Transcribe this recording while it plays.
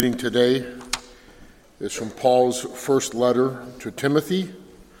Reading today is from Paul's first letter to Timothy,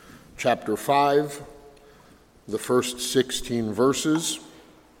 chapter 5, the first 16 verses.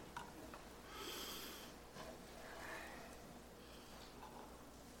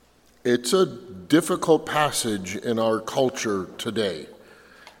 It's a difficult passage in our culture today.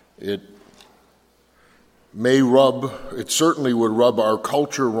 It certainly would rub our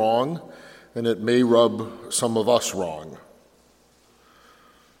culture wrong, and it may rub some of us wrong.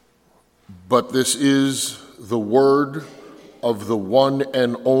 But this is the word of the one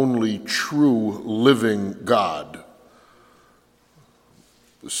and only true living God.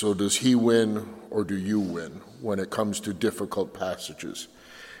 So does he win or do you win when it comes to difficult passages?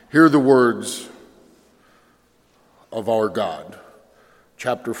 Hear the words of our God.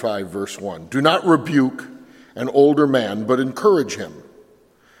 Chapter 5, verse 1. Do not rebuke an older man, but encourage him,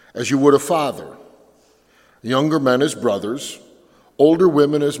 as you would a father. Younger men as brothers, older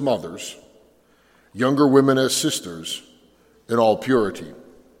women as mothers, younger women as sisters, in all purity.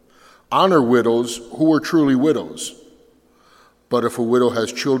 Honor widows who are truly widows. But if a widow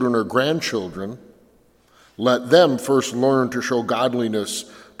has children or grandchildren, let them first learn to show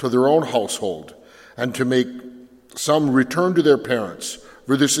godliness to their own household, and to make some return to their parents,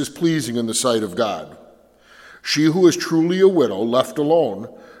 for this is pleasing in the sight of God. She who is truly a widow, left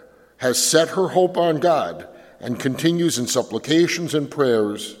alone, has set her hope on God, and continues in supplications and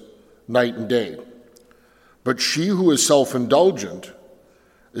prayers night and day. But she who is self-indulgent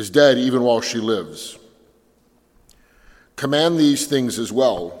is dead even while she lives. Command these things as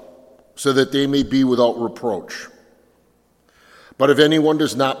well, so that they may be without reproach. But if anyone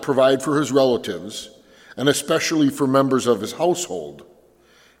does not provide for his relatives, and especially for members of his household,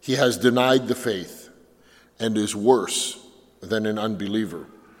 he has denied the faith and is worse than an unbeliever.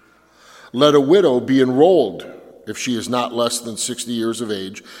 Let a widow be enrolled if she is not less than 60 years of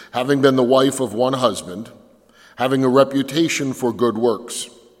age, having been the wife of one husband, having a reputation for good works.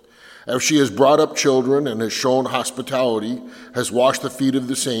 If she has brought up children and has shown hospitality, has washed the feet of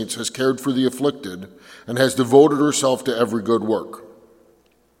the saints, has cared for the afflicted, and has devoted herself to every good work.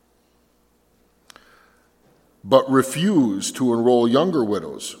 But refuse to enroll younger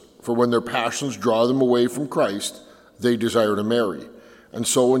widows, for when their passions draw them away from Christ, they desire to marry, and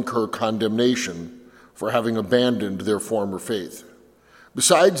so incur condemnation for having abandoned their former faith.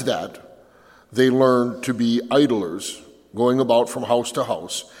 Besides that, they learn to be idlers, going about from house to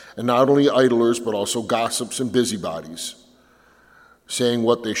house, and not only idlers, but also gossips and busybodies, saying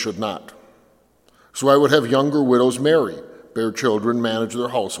what they should not. So I would have younger widows marry, bear children, manage their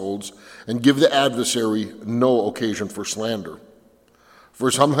households, and give the adversary no occasion for slander. For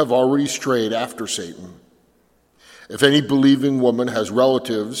some have already strayed after Satan. If any believing woman has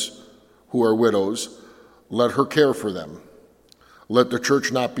relatives who are widows, let her care for them. Let the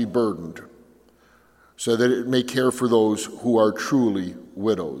church not be burdened, so that it may care for those who are truly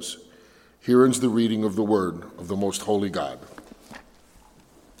widows. Here ends the reading of the word of the most holy God.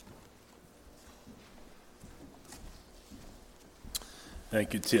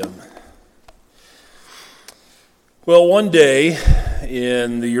 Thank you, Tim. Well, one day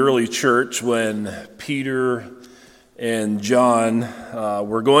in the early church when Peter and John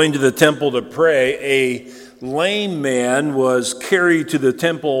were going to the temple to pray, a lame man was carried to the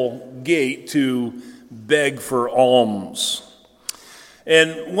temple gate to beg for alms.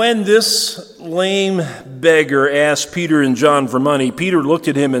 And when this lame beggar asked Peter and John for money, Peter looked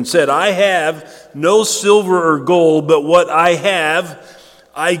at him and said, I have no silver or gold, but what I have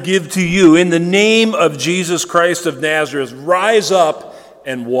I give to you. In the name of Jesus Christ of Nazareth, rise up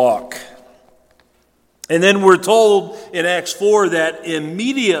and walk. And then we're told in Acts 4 that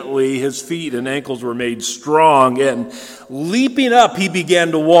immediately his feet and ankles were made strong, and leaping up, he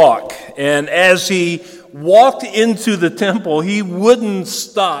began to walk. And as he walked into the temple, he wouldn't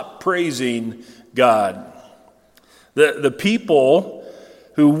stop praising God. The people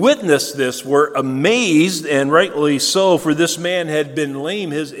who witnessed this were amazed, and rightly so, for this man had been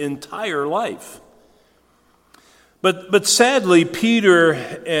lame his entire life. But sadly, Peter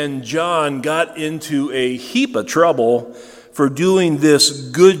and John got into a heap of trouble for doing this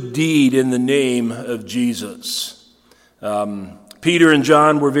good deed in the name of Jesus. Peter and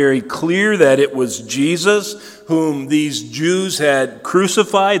John were very clear that it was Jesus whom these Jews had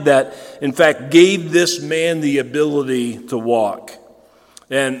crucified that, in fact, gave this man the ability to walk.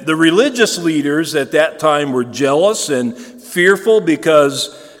 And the religious leaders at that time were jealous and fearful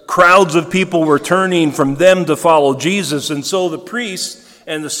because crowds of people were turning from them to follow Jesus. And so the priests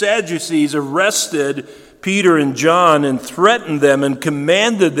and the Sadducees arrested Peter and John and threatened them and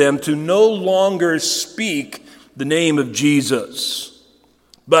commanded them to no longer speak the name of Jesus.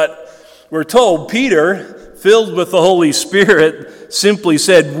 But we're told Peter, filled with the Holy Spirit, simply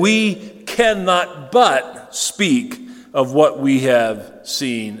said, "We cannot but speak of what we have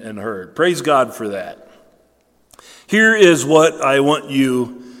seen and heard." Praise God for that. Here is what I want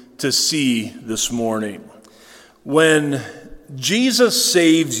you to see this morning. When Jesus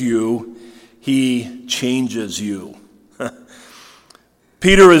saves you, he changes you.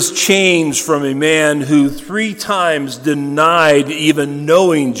 Peter is changed from a man who 3 times denied even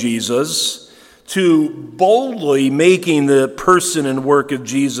knowing Jesus to boldly making the person and work of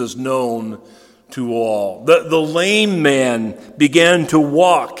Jesus known to all. The lame man began to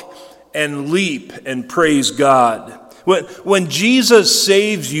walk and leap and praise God. When Jesus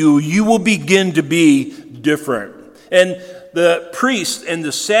saves you, you will begin to be different. And the priests and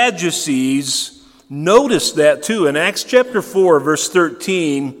the Sadducees noticed that too. In Acts chapter 4, verse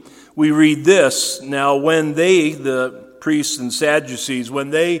 13, we read this. Now, when they, the priests and Sadducees,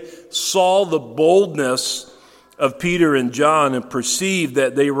 when they saw the boldness of Peter and John and perceived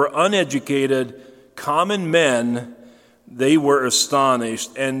that they were uneducated, common men, they were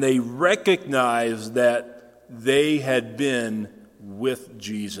astonished, and they recognized that they had been with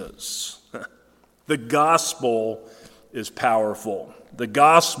Jesus. The gospel is powerful. The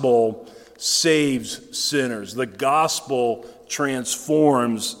gospel saves sinners. The gospel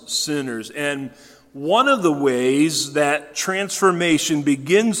transforms sinners. And one of the ways that transformation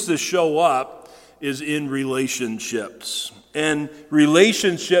begins to show up is in relationships, and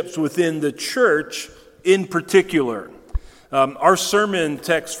relationships within the church in particular. Our sermon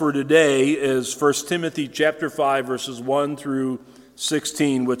text for today is 1 Timothy chapter 5, verses 1 through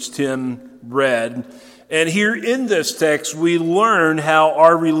 16, which Tim read. And here in this text, we learn how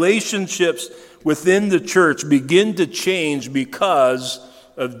our relationships within the church begin to change because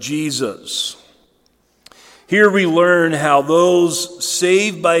of Jesus. Here we learn how those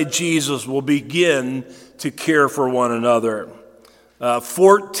saved by Jesus will begin to care for one another.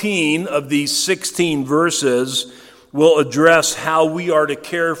 14 of these 16 verses will address how we are to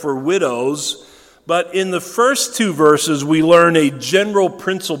care for widows. But in the first 2 verses, we learn a general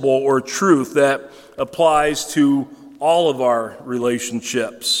principle or truth that applies to all of our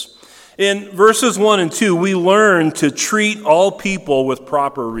relationships. In verses 1 and 2, we learn to treat all people with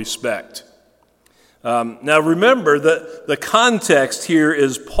proper respect. Now remember that the context here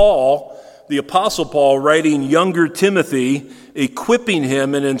is Paul, the Apostle Paul, writing younger Timothy, equipping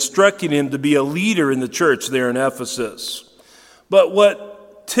him and instructing him to be a leader in the church there in Ephesus. But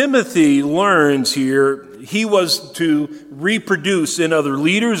what Timothy learns here, he was to reproduce in other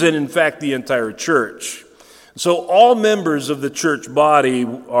leaders and in fact the entire church. So all members of the church body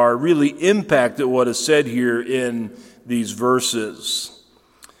are really impacted what is said here in these verses.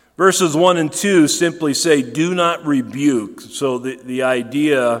 Verses 1 and 2 simply say, do not rebuke. So the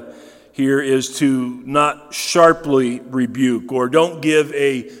idea here is to not sharply rebuke, or don't give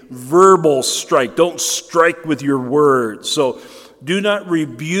a verbal strike. Don't strike with your words. So do not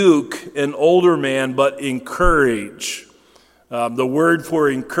rebuke an older man, but encourage. The word for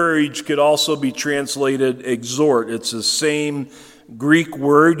encourage could also be translated exhort. It's the same Greek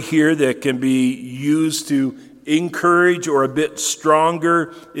word here that can be used to encourage, or a bit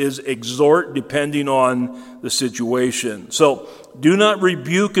stronger is exhort, depending on the situation. So do not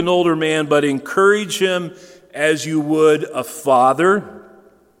rebuke an older man, but encourage him as you would a father.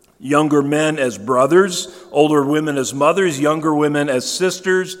 Younger men as brothers, older women as mothers, younger women as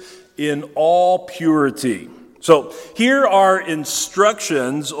sisters, in all purity. So here are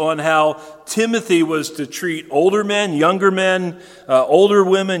instructions on how Timothy was to treat older men, older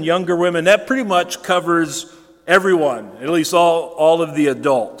women, younger women. That pretty much covers everyone, at least all of the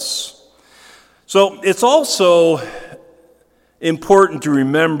adults. So it's also important to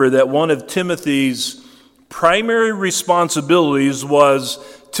remember that one of Timothy's primary responsibilities was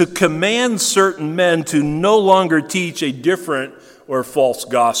to command certain men to no longer teach a different or false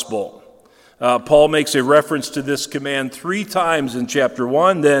gospel. Paul makes a reference to this command 3 times in chapter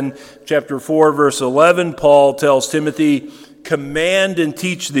 1. Then chapter 4, verse 11, Paul tells Timothy, command and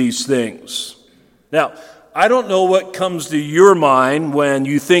teach these things. Now, I don't know what comes to your mind when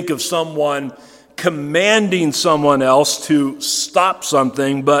you think of someone commanding someone else to stop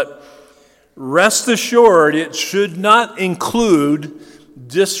something, but rest assured it should not include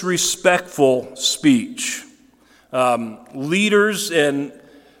disrespectful speech. Leaders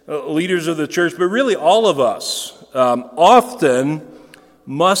of the church, but really all of us, often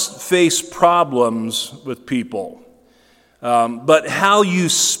must face problems with people. But how you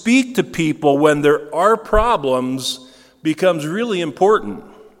speak to people when there are problems becomes really important.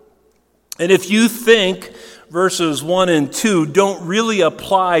 And if you think verses 1 and 2 don't really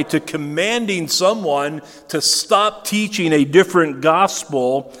apply to commanding someone to stop teaching a different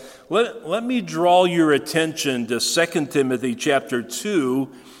gospel, let me draw your attention to 2 Timothy chapter 2,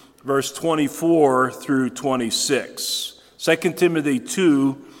 verse 24 through 26. 2 Timothy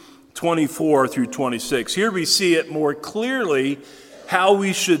 2, 24 through 26. Here we see it more clearly how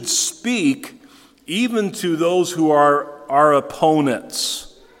we should speak even to those who are our opponents.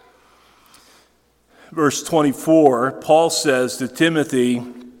 Verse 24, Paul says to Timothy,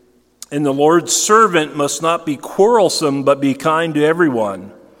 "And the Lord's servant must not be quarrelsome, but be kind to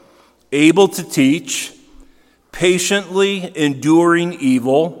everyone, able to teach, patiently enduring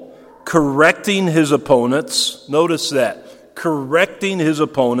evil, correcting his opponents." Notice that, correcting his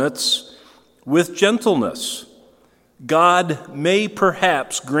opponents with gentleness. God may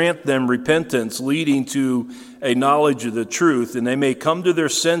perhaps grant them repentance leading to a knowledge of the truth, and they may come to their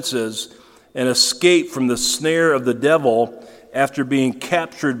senses and escape from the snare of the devil after being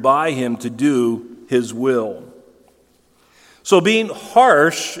captured by him to do his will. So being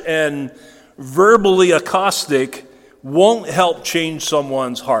harsh and verbally caustic won't help change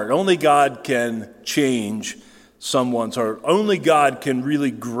someone's heart. Only God can change someone's heart. Only God can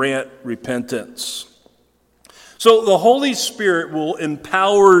really grant repentance. So the Holy Spirit will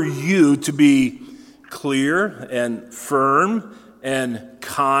empower you to be clear and firm and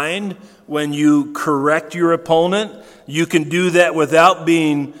kind when you correct your opponent. You can do that without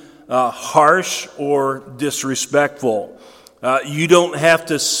being harsh or disrespectful. You don't have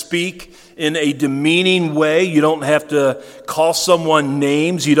to speak in a demeaning way. You don't have to call someone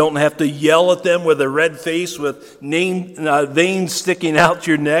names. You don't have to yell at them with a red face with veins sticking out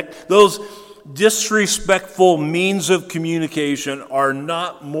your neck. Those disrespectful means of communication are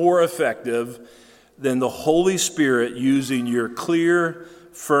not more effective than the Holy Spirit using your clear,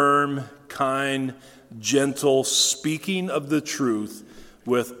 firm, kind, gentle speaking of the truth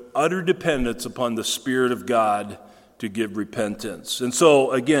with utter dependence upon the Spirit of God to give repentance. And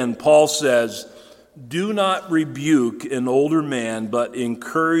so, again, Paul says, do not rebuke an older man, but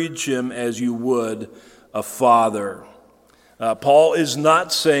encourage him as you would a father. Paul is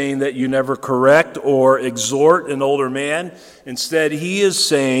not saying that you never correct or exhort an older man. Instead, he is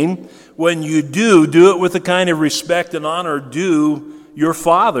saying, when you do it with the kind of respect and honor due your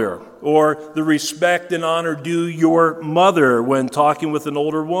father, or the respect and honor due your mother when talking with an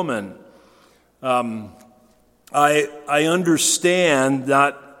older woman. I understand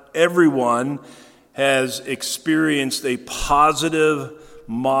not everyone has experienced a positive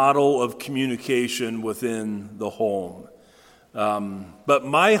model of communication within the home. But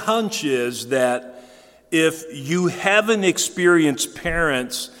my hunch is that if you haven't experienced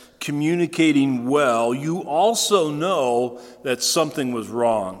parents communicating well, you also know that something was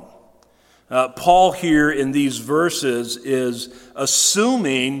wrong. Paul here in these verses is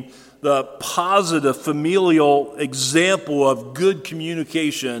assuming the positive familial example of good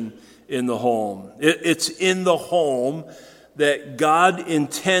communication in the home. It's in the home that God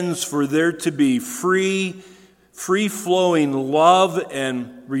intends for there to be free-flowing love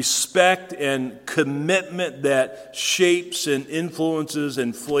and respect and commitment that shapes and influences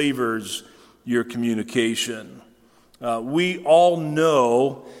and flavors your communication. We all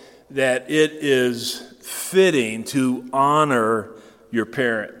know that it is fitting to honor your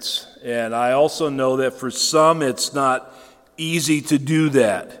parents. And I also know that for some it's not easy to do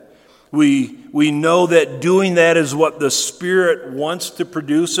that. We know that doing that is what the Spirit wants to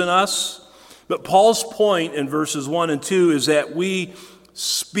produce in us. But Paul's point in verses 1 and 2 is that we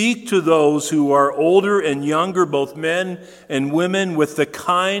speak to those who are older and younger, both men and women, with the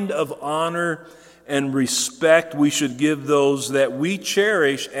kind of honor and respect we should give those that we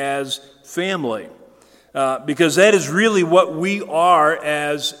cherish as family. Because that is really what we are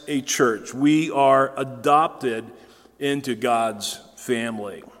as a church. We are adopted into God's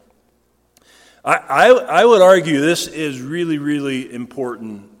family. I would argue this is really, really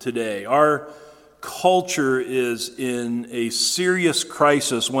important today. Our culture is in a serious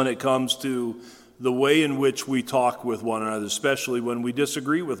crisis when it comes to the way in which we talk with one another, especially when we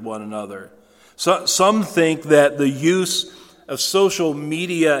disagree with one another. So, some think that the use of social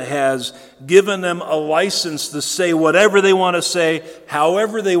media has given them a license to say whatever they want to say,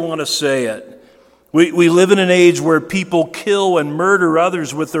 however they want to say it. We live in an age where people kill and murder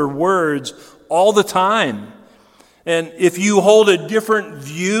others with their words all the time. And if you hold a different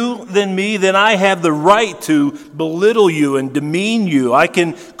view than me, then I have the right to belittle you and demean you. I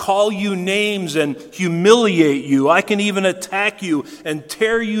can call you names and humiliate you. I can even attack you and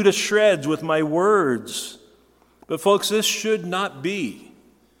tear you to shreds with my words. But folks, this should not be.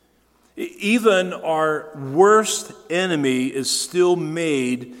 Even our worst enemy is still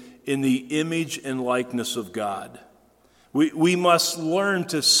made in the image and likeness of God. We must learn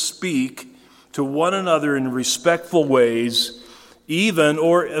to speak to one another in respectful ways, even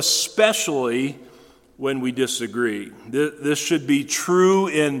or especially when we disagree. This should be true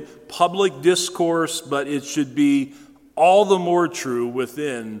in public discourse, but it should be all the more true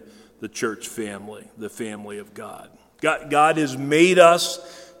within the church family, the family of God. God has made us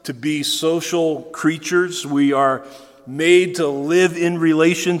to be social creatures. We are made to live in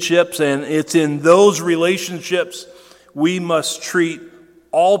relationships, and it's in those relationships we must treat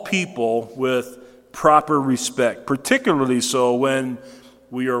all people with proper respect, particularly so when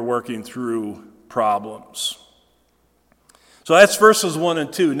we are working through problems. So that's verses 1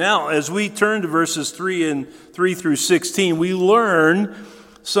 and 2. Now, as we turn to verses 3 through 16, we learn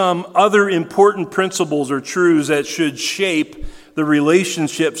some other important principles or truths that should shape the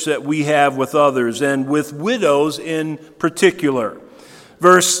relationships that we have with others, and with widows in particular.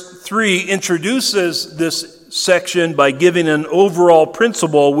 Verse 3 introduces this section by giving an overall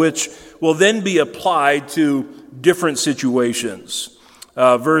principle which will then be applied to different situations.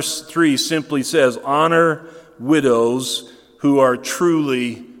 Verse 3 simply says, honor widows who are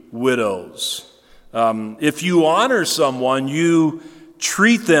truly widows. If you honor someone, you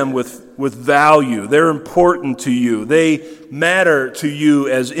treat them with value. They're important to you. They matter to you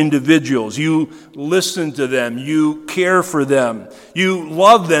as individuals. You listen to them. You care for them. You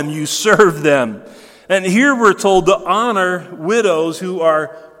love them. You serve them. And here we're told to honor widows who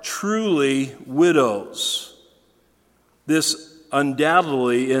are truly widows. This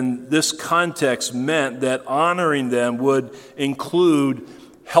undoubtedly, in this context, meant that honoring them would include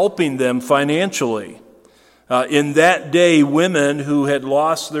helping them financially. In that day, women who had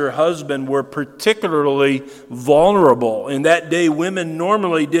lost their husband were particularly vulnerable. In that day, women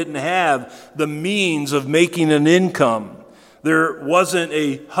normally didn't have the means of making an income. There wasn't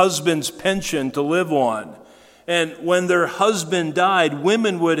a husband's pension to live on. And when their husband died,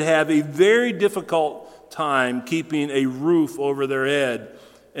 women would have a very difficult time keeping a roof over their head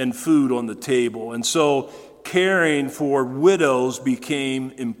and food on the table. And so caring for widows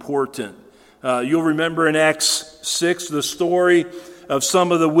became important. You'll remember in Acts 6 the story of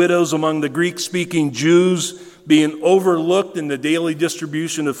some of the widows among the Greek-speaking Jews being overlooked in the daily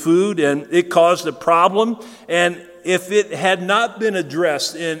distribution of food, and it caused a problem. And if it had not been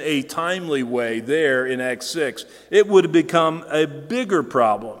addressed in a timely way there in Acts 6, it would have become a bigger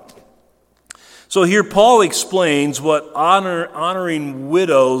problem. So here Paul explains what honoring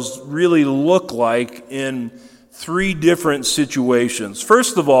widows really look like in 3 different situations.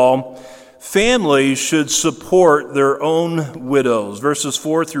 First of all, families should support their own widows. Verses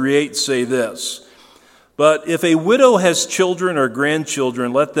 4 through 8 say this: But if a widow has children or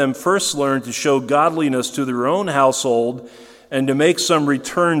grandchildren, let them first learn to show godliness to their own household and to make some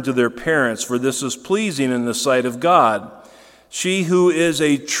return to their parents, for this is pleasing in the sight of God. She who is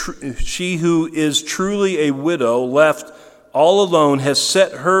truly a widow, left all alone, has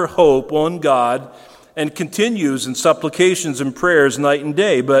set her hope on God and continues in supplications and prayers night and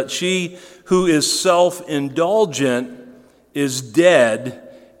day. But she who is self-indulgent is dead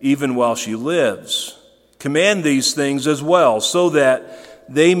even while she lives. Command these things as well, so that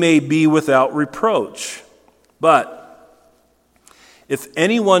they may be without reproach. But if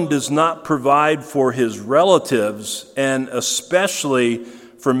anyone does not provide for his relatives, and especially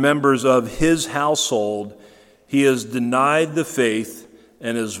for members of his household, he has denied the faith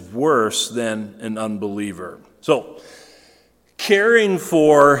and is worse than an unbeliever. So, caring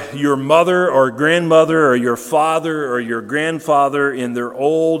for your mother or grandmother or your father or your grandfather in their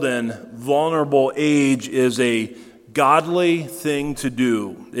old and vulnerable age is a godly thing to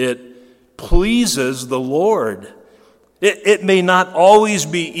do. It pleases the Lord. It may not always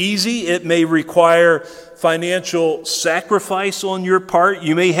be easy. It may require financial sacrifice on your part.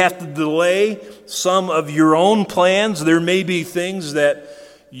 You may have to delay some of your own plans. There may be things that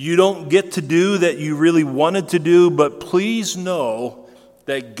you don't get to do that you really wanted to do, but please know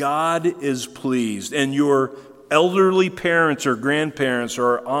that God is pleased, and your elderly parents or grandparents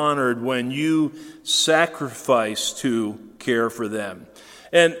are honored when you sacrifice to care for them.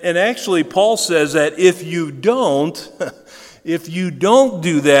 And actually, Paul says that if you don't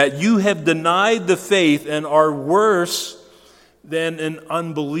do that, you have denied the faith and are worse than an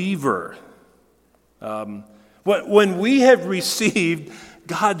unbeliever. When we have received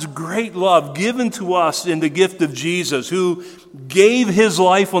God's great love given to us in the gift of Jesus, who gave his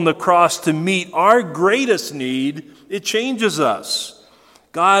life on the cross to meet our greatest need, it changes us.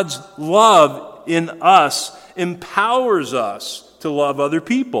 God's love in us empowers us to love other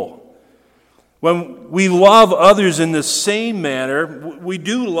people. When we love others in the same manner, we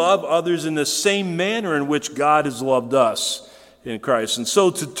do love others in the same manner in which God has loved us in Christ. And so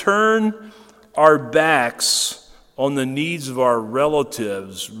to turn our backs on the needs of our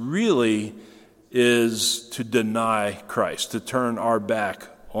relatives really is to deny Christ, to turn our back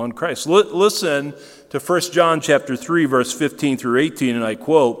on Christ. Listen to 1 John chapter 3, verse 15 through 18, and I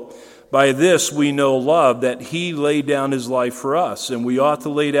quote, "By this we know love, that he laid down his life for us, and we ought to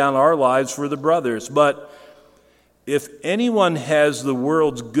lay down our lives for the brothers. But if anyone has the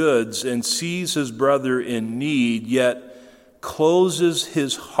world's goods and sees his brother in need, yet closes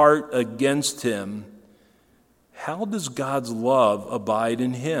his heart against him, how does God's love abide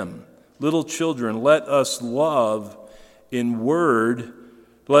in him? Little children, let us love in word.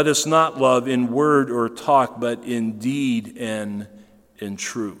 Let us not love in word or talk, but in deed and in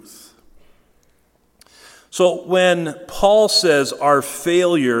truth." So when Paul says our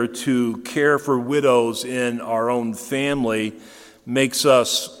failure to care for widows in our own family makes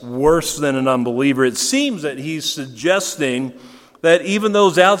us worse than an unbeliever, it seems that he's suggesting that even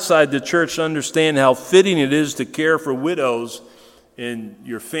those outside the church understand how fitting it is to care for widows in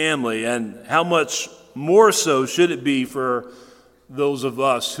your family, and how much more so should it be for those of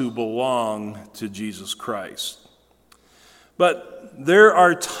us who belong to Jesus Christ. But there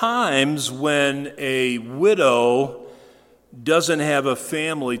are times when a widow doesn't have a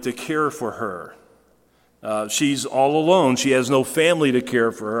family to care for her. She's all alone. She has no family to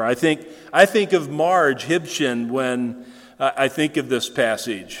care for her. I think of Marge Hibshin when I think of this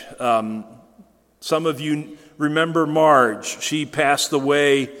passage. Some of you remember Marge. She passed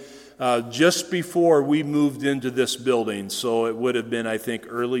away just before we moved into this building. So it would have been, I think,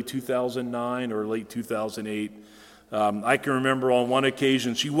 early 2009 or late 2008. I can remember on one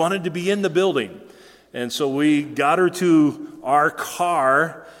occasion she wanted to be in the building. And so we got her to our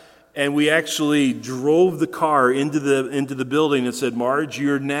car, and we actually drove the car into the building and said, "Marge,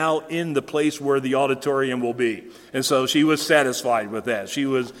 you're now in the place where the auditorium will be." And so she was satisfied with that. She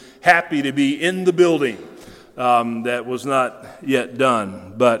was happy to be in the building. That was not yet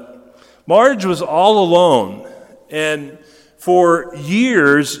done. But Marge was all alone, and for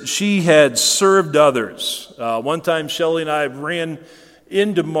years she had served others. One time Shelley and I ran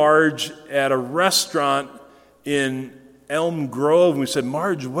into Marge at a restaurant in Elm Grove, and we said,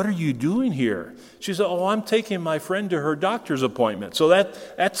 "Marge, what are you doing here?" She said, "Oh, I'm taking my friend to her doctor's appointment." So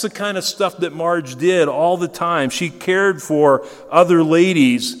that's the kind of stuff that Marge did all the time. She cared for other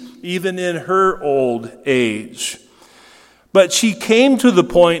ladies, even in her old age. But she came to the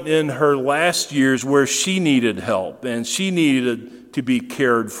point in her last years where she needed help, and she needed to be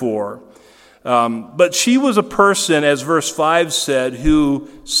cared for. But she was a person, as verse 5 said, who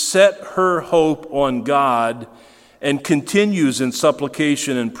set her hope on God and continues in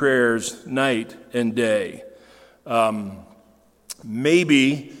supplication and prayers night and day.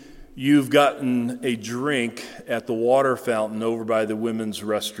 Maybe you've gotten a drink at the water fountain over by the women's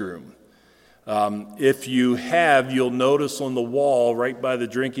restroom. If you have, you'll notice on the wall right by the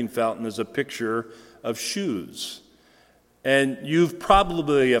drinking fountain is a picture of shoes. And you've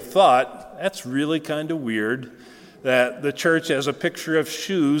probably have thought, that's really kind of weird that the church has a picture of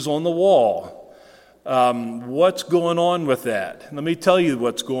shoes on the wall. What's going on with that? Let me tell you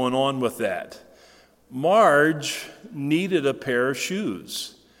what's going on with that. Marge needed a pair of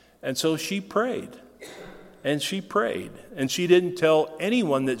shoes, and so she prayed. And she prayed, and she didn't tell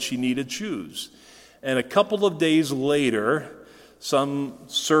anyone that she needed shoes. And a couple of days later, some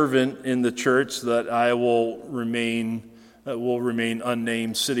servant in the church that will remain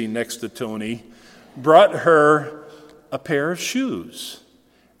unnamed, sitting next to Tony, brought her a pair of shoes.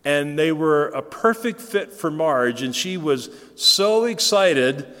 And they were a perfect fit for Marge, and she was so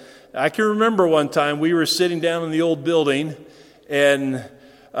excited. I can remember one time we were sitting down in the old building, and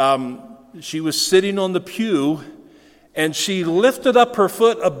she was sitting on the pew, and she lifted up her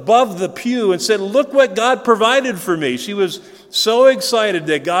foot above the pew and said, "Look what God provided for me." She was so excited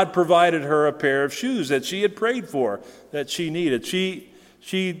that God provided her a pair of shoes that she had prayed for, that she needed.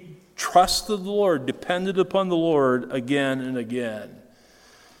 She trusted the Lord, depended upon the Lord again and again.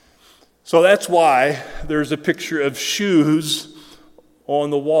 So that's why there's a picture of shoes on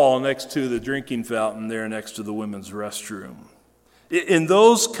the wall next to the drinking fountain there next to the women's restroom. In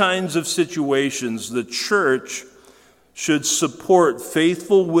those kinds of situations, the church should support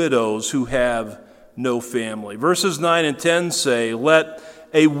faithful widows who have no family. Verses 9 and 10 say, "Let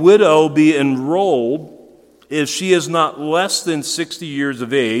a widow be enrolled if she is not less than 60 years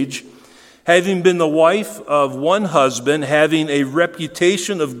of age, having been the wife of one husband, having a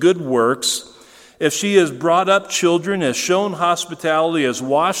reputation of good works, if she has brought up children, has shown hospitality, has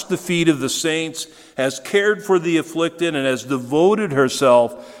washed the feet of the saints, has cared for the afflicted, and has devoted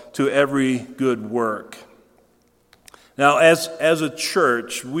herself to every good work. Now, as a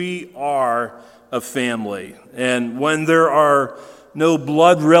church, we are a family. And when there are no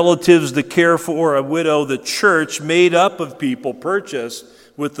blood relatives to care for a widow, the church, made up of people purchased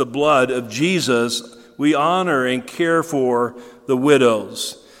with the blood of Jesus, we honor and care for the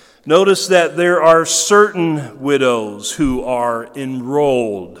widows. Notice that there are certain widows who are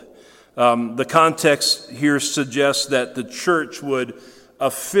enrolled. The context here suggests that the church would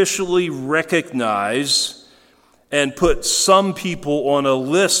officially recognize and put some people on a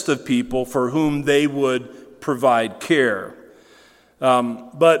list of people for whom they would provide care.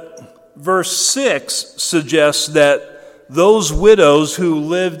 But verse 6 suggests that those widows who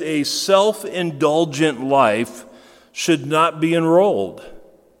lived a self-indulgent life should not be enrolled.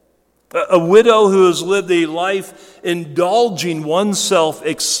 A widow who has lived a life indulging oneself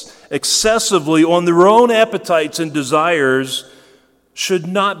excessively on their own appetites and desires should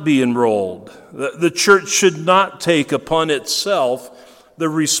not be enrolled. The church should not take upon itself the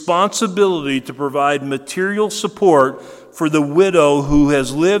responsibility to provide material support for the widow who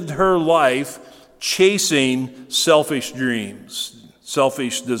has lived her life chasing selfish dreams,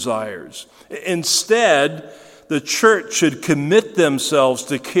 selfish desires. Instead, the church should commit themselves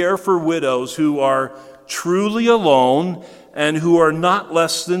to care for widows who are truly alone and who are not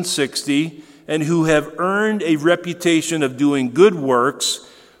less than 60 and who have earned a reputation of doing good works,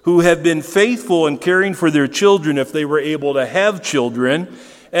 who have been faithful in caring for their children if they were able to have children,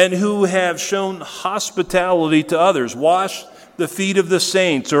 and who have shown hospitality to others, washed the feet of the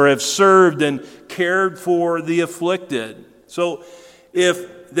saints, or have served and cared for the afflicted. So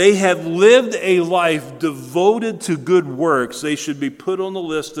if they have lived a life devoted to good works, they should be put on the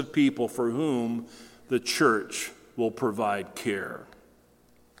list of people for whom the church will provide care.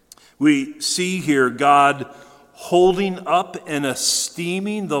 We see here God holding up and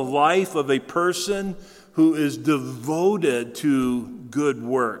esteeming the life of a person who is devoted to good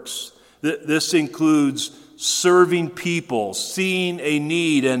works. This includes serving people, seeing a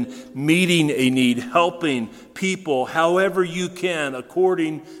need and meeting a need, helping people however you can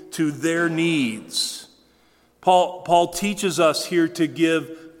according to their needs. Paul teaches us here to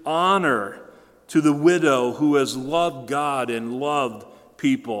give honor to the widow who has loved God and loved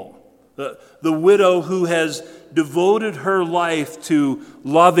people. The widow who has devoted her life to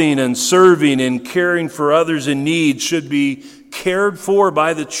loving and serving and caring for others in need should be cared for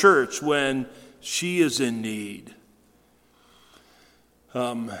by the church when she is in need.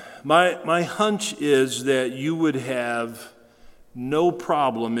 My hunch is that you would have no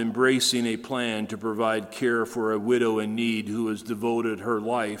problem embracing a plan to provide care for a widow in need who has devoted her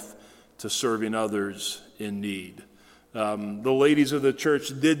life to serving others in need. The ladies of the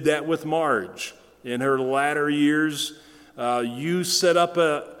church did that with Marge. In her latter years, you set up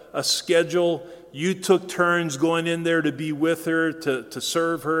a schedule. You took turns going in there to be with her, to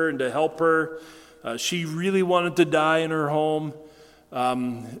serve her and to help her. She really wanted to die in her home.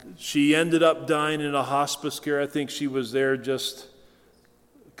 She ended up dying in a hospice care. I think she was there just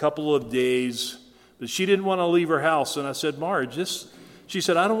a couple of days. But she didn't want to leave her house. And I said, Marge, she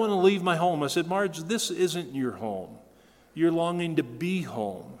said, I don't want to leave my home. I said, Marge, this isn't your home. You're longing to be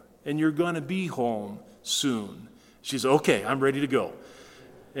home, and you're going to be home soon. She said, okay, I'm ready to go.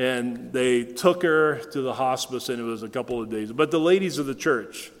 And they took her to the hospice, and it was a couple of days. But the ladies of the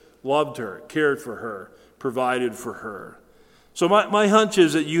church loved her, cared for her, provided for her. So my hunch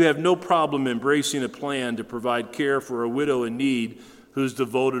is that you have no problem embracing a plan to provide care for a widow in need who's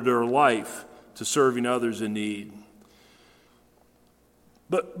devoted her life to serving others in need.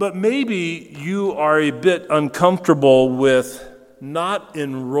 But maybe you are a bit uncomfortable with not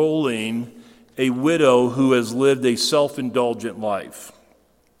enrolling a widow who has lived a self-indulgent life.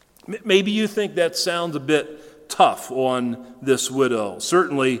 Maybe you think that sounds a bit tough on this widow.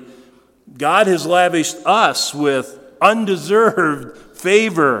 Certainly, God has lavished us with undeserved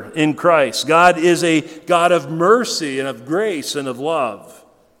favor in Christ. God is a God of mercy and of grace and of love.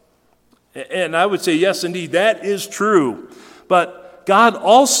 And I would say, yes, indeed, that is true. But God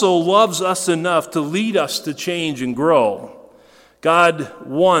also loves us enough to lead us to change and grow. God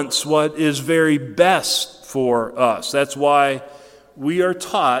wants what is very best for us. That's why we are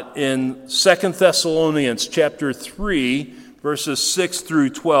taught in 2 Thessalonians chapter 3, verses 6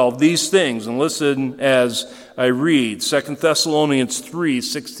 through 12, these things. And listen as I read 2 Thessalonians 3,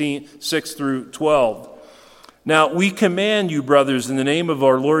 6 through 12. Now we command you, brothers, in the name of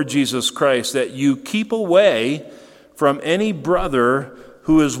our Lord Jesus Christ, that you keep away from any brother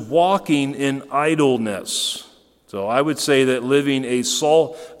who is walking in idleness. So I would say that living a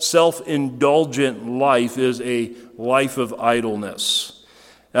self-indulgent life is a life of idleness.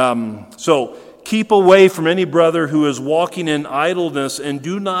 So keep away from any brother who is walking in idleness, and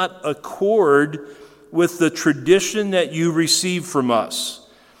do not accord with the tradition that you receive from us.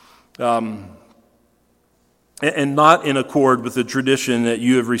 And not in accord with the tradition that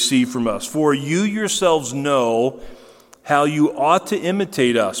you have received from us. For you yourselves know how you ought to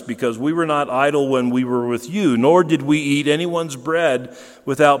imitate us, because we were not idle when we were with you, nor did we eat anyone's bread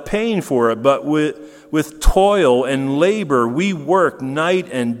without paying for it, but with toil and labor we worked night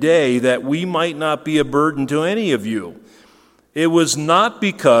and day, that we might not be a burden to any of you. It was not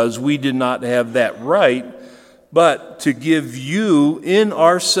because we did not have that right, but to give you in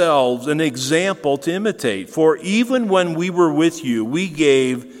ourselves an example to imitate. For even when we were with you, we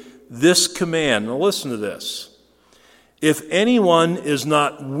gave this command. Now listen to this. If anyone is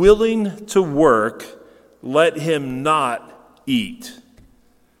not willing to work, let him not eat.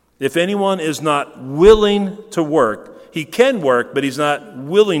 If anyone is not willing to work, he can work, but he's not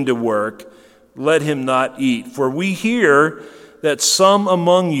willing to work, let him not eat. For we hear that some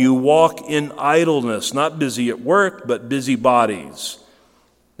among you walk in idleness, not busy at work, but busy bodies.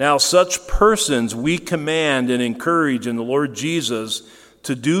 Now such persons we command and encourage in the Lord Jesus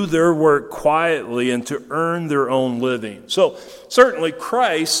to do their work quietly and to earn their own living. So certainly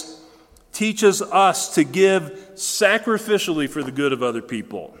Christ teaches us to give sacrificially for the good of other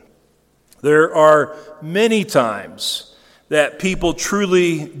people. There are many times that people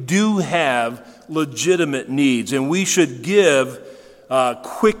truly do have legitimate needs, and we should give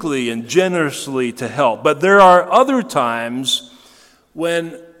quickly and generously to help. But there are other times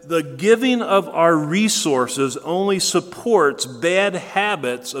when the giving of our resources only supports bad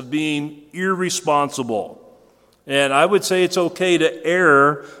habits of being irresponsible. And I would say it's okay to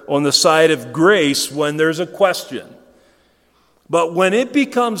err on the side of grace when there's a question. But when it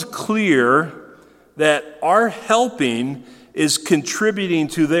becomes clear that our helping is contributing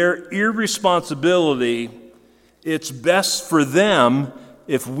to their irresponsibility, it's best for them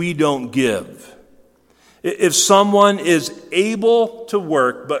if we don't give. If someone is able to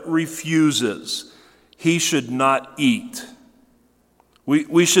work but refuses, he should not eat.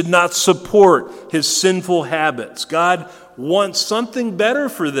 We should not support his sinful habits. God wants something better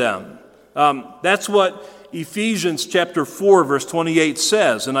for them. That's what Ephesians chapter 4, verse 28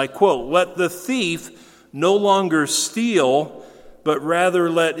 says, and I quote, "Let the thief no longer steal, but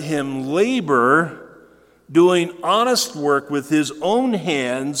rather let him labor, doing honest work with his own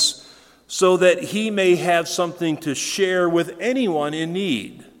hands, so that he may have something to share with anyone in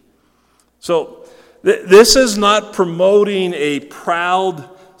need." So this is not promoting a proud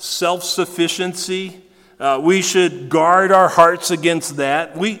self-sufficiency. We should guard our hearts against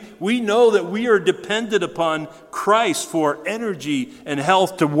that. We know that we are dependent upon Christ for energy and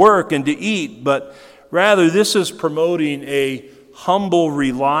health to work and to eat, but rather this is promoting a humble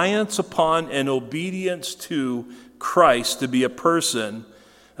reliance upon and obedience to Christ to be a person,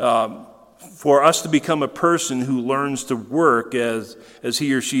 for us to become a person who learns to work as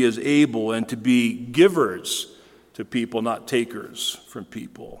he or she is able, and to be givers to people, not takers from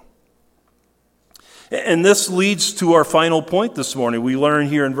people. And this leads to our final point this morning. We learn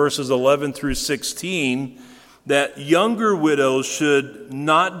here in verses 11 through 16 that younger widows should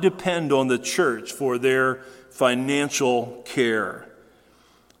not depend on the church for their financial care.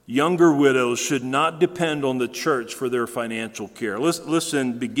 Younger widows should not depend on the church for their financial care.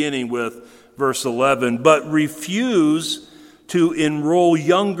 Listen, beginning with verse 11. "But refuse to enroll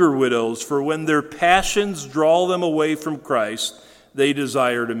younger widows, for when their passions draw them away from Christ, they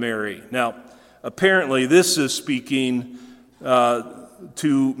desire to marry." Now, apparently this is speaking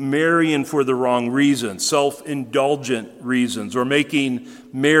to marrying for the wrong reasons, self-indulgent reasons, or making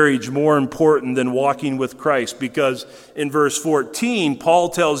marriage more important than walking with Christ. Because in verse 14, Paul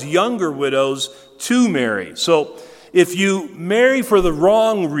tells younger widows to marry. So if you marry for the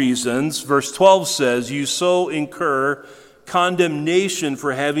wrong reasons, verse 12 says, you so incur condemnation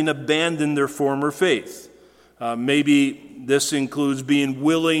for having abandoned their former faith. Maybe this includes being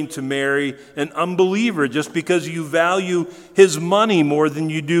willing to marry an unbeliever just because you value his money more than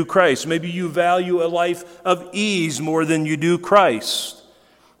you do Christ. Maybe you value a life of ease more than you do Christ.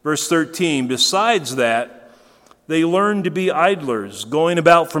 Verse 13, besides that, they learn to be idlers, going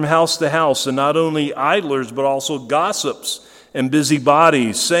about from house to house, and not only idlers, but also gossips and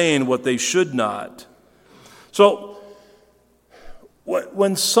busybodies, saying what they should not. So,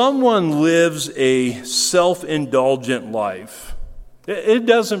 when someone lives a self-indulgent life, it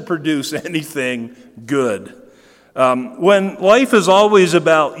doesn't produce anything good. When life is always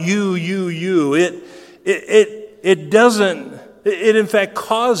about you, it doesn't, it in fact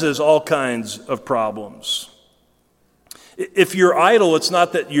causes all kinds of problems. If you're idle, it's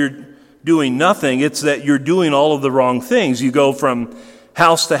not that you're doing nothing, it's that you're doing all of the wrong things. You go from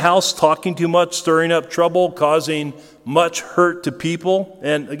house to house, talking too much, stirring up trouble, causing much hurt to people.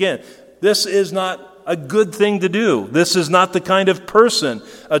 And again, this is not a good thing to do. This is not the kind of person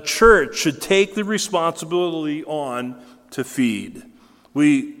a church should take the responsibility on to feed.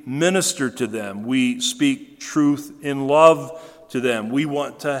 We minister to them. We speak truth in love to them. We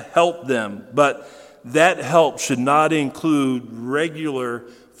want to help them. But that help should not include regular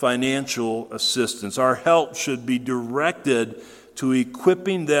financial assistance. Our help should be directed to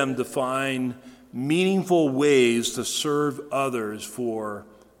equipping them to find meaningful ways to serve others for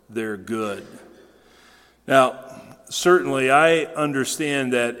their good. Now, certainly I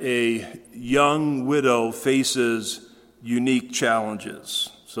understand that a young widow faces unique challenges.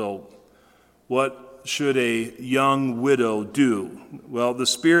 So, what should a young widow do? Well, the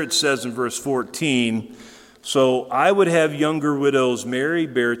Spirit says in verse 14, "So I would have younger widows marry,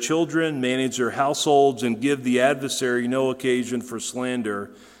 bear children, manage their households, and give the adversary no occasion for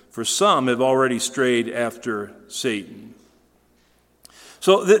slander, for some have already strayed after Satan."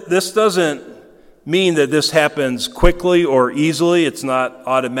 So this doesn't mean that this happens quickly or easily. It's not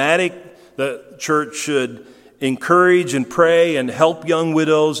automatic. The church should encourage and pray and help young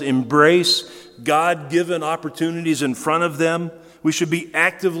widows embrace God-given opportunities in front of them. We should be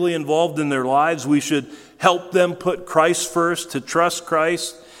actively involved in their lives. We should help them put Christ first, to trust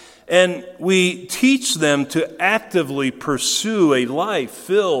Christ. And we teach them to actively pursue a life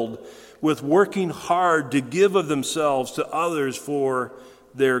filled with working hard to give of themselves to others for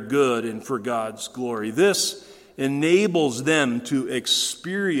their good and for God's glory. This enables them to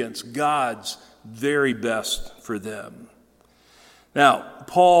experience God's very best for them. Now,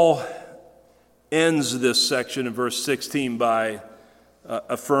 Paul ends this section in verse 16 by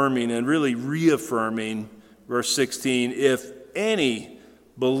affirming and really reaffirming verse 16, "If any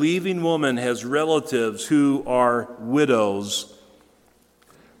believing woman has relatives who are widows,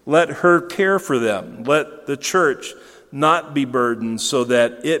 let her care for them. Let the church not be burdened, so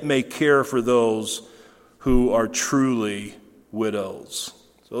that it may care for those who are truly widows."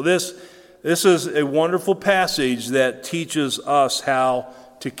 So this is a wonderful passage that teaches us how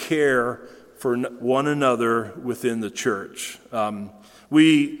to care for one another within the church.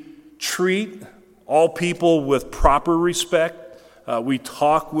 We treat all people with proper respect. We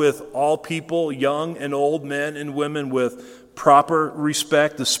talk with all people, young and old, men and women, with proper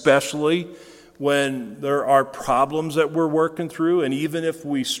respect, especially when there are problems that we're working through, and even if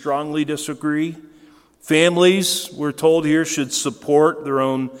we strongly disagree. Families, we're told here, should support their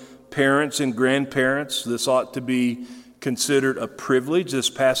own parents and grandparents. This ought to be considered a privilege.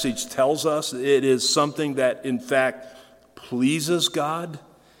 This passage tells us it is something that, in fact, pleases God.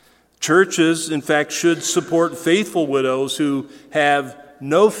 Churches, in fact, should support faithful widows who have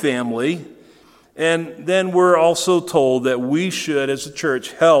no family. And then we're also told that we should, as a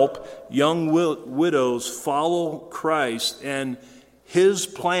church, help young widows follow Christ and His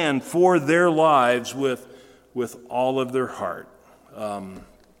plan for their lives with all of their heart. And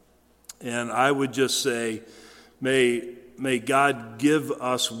I would just say, may God give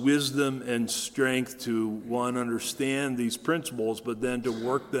us wisdom and strength to, one, understand these principles, but then to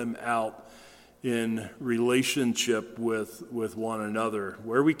work them out in relationship with one another,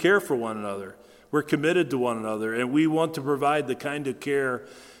 where we care for one another. We're committed to one another, and we want to provide the kind of care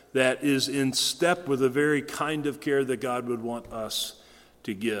that is in step with the very kind of care that God would want us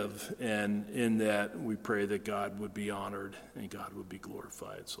to give. And in that, we pray that God would be honored and God would be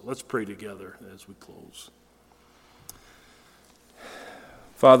glorified. So let's pray together as we close.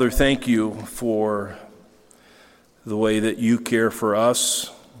 Father, thank you for the way that you care for us.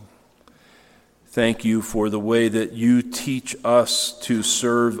 Thank you for the way that you teach us to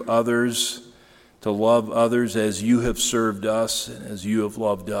serve others, to love others as you have served us and as you have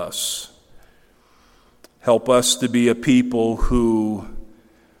loved us. Help us to be a people who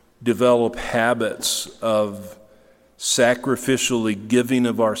develop habits of sacrificially giving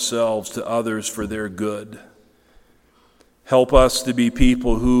of ourselves to others for their good. Help us to be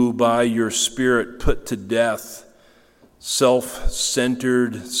people who, by your Spirit, put to death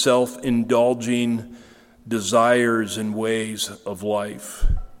self-centered, self-indulging desires and ways of life.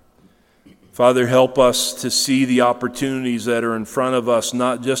 Father, help us to see the opportunities that are in front of us,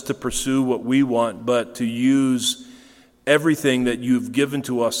 not just to pursue what we want, but to use everything that you've given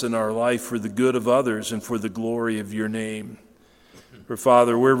to us in our life for the good of others and for the glory of your name. For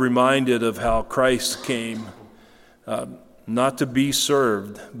Father, we're reminded of how Christ came not to be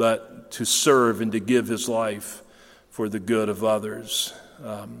served, but to serve and to give his life for the good of others.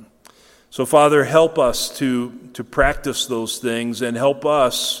 So, Father, help us to practice those things, and help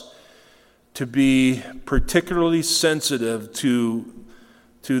us to be particularly sensitive to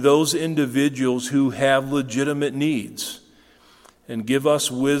those individuals who have legitimate needs. And give us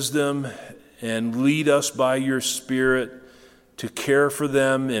wisdom and lead us by your Spirit to care for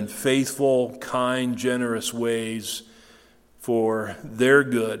them in faithful, kind, generous ways for their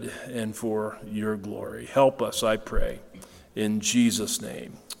good and for your glory. Help us, I pray. In Jesus'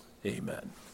 name, amen.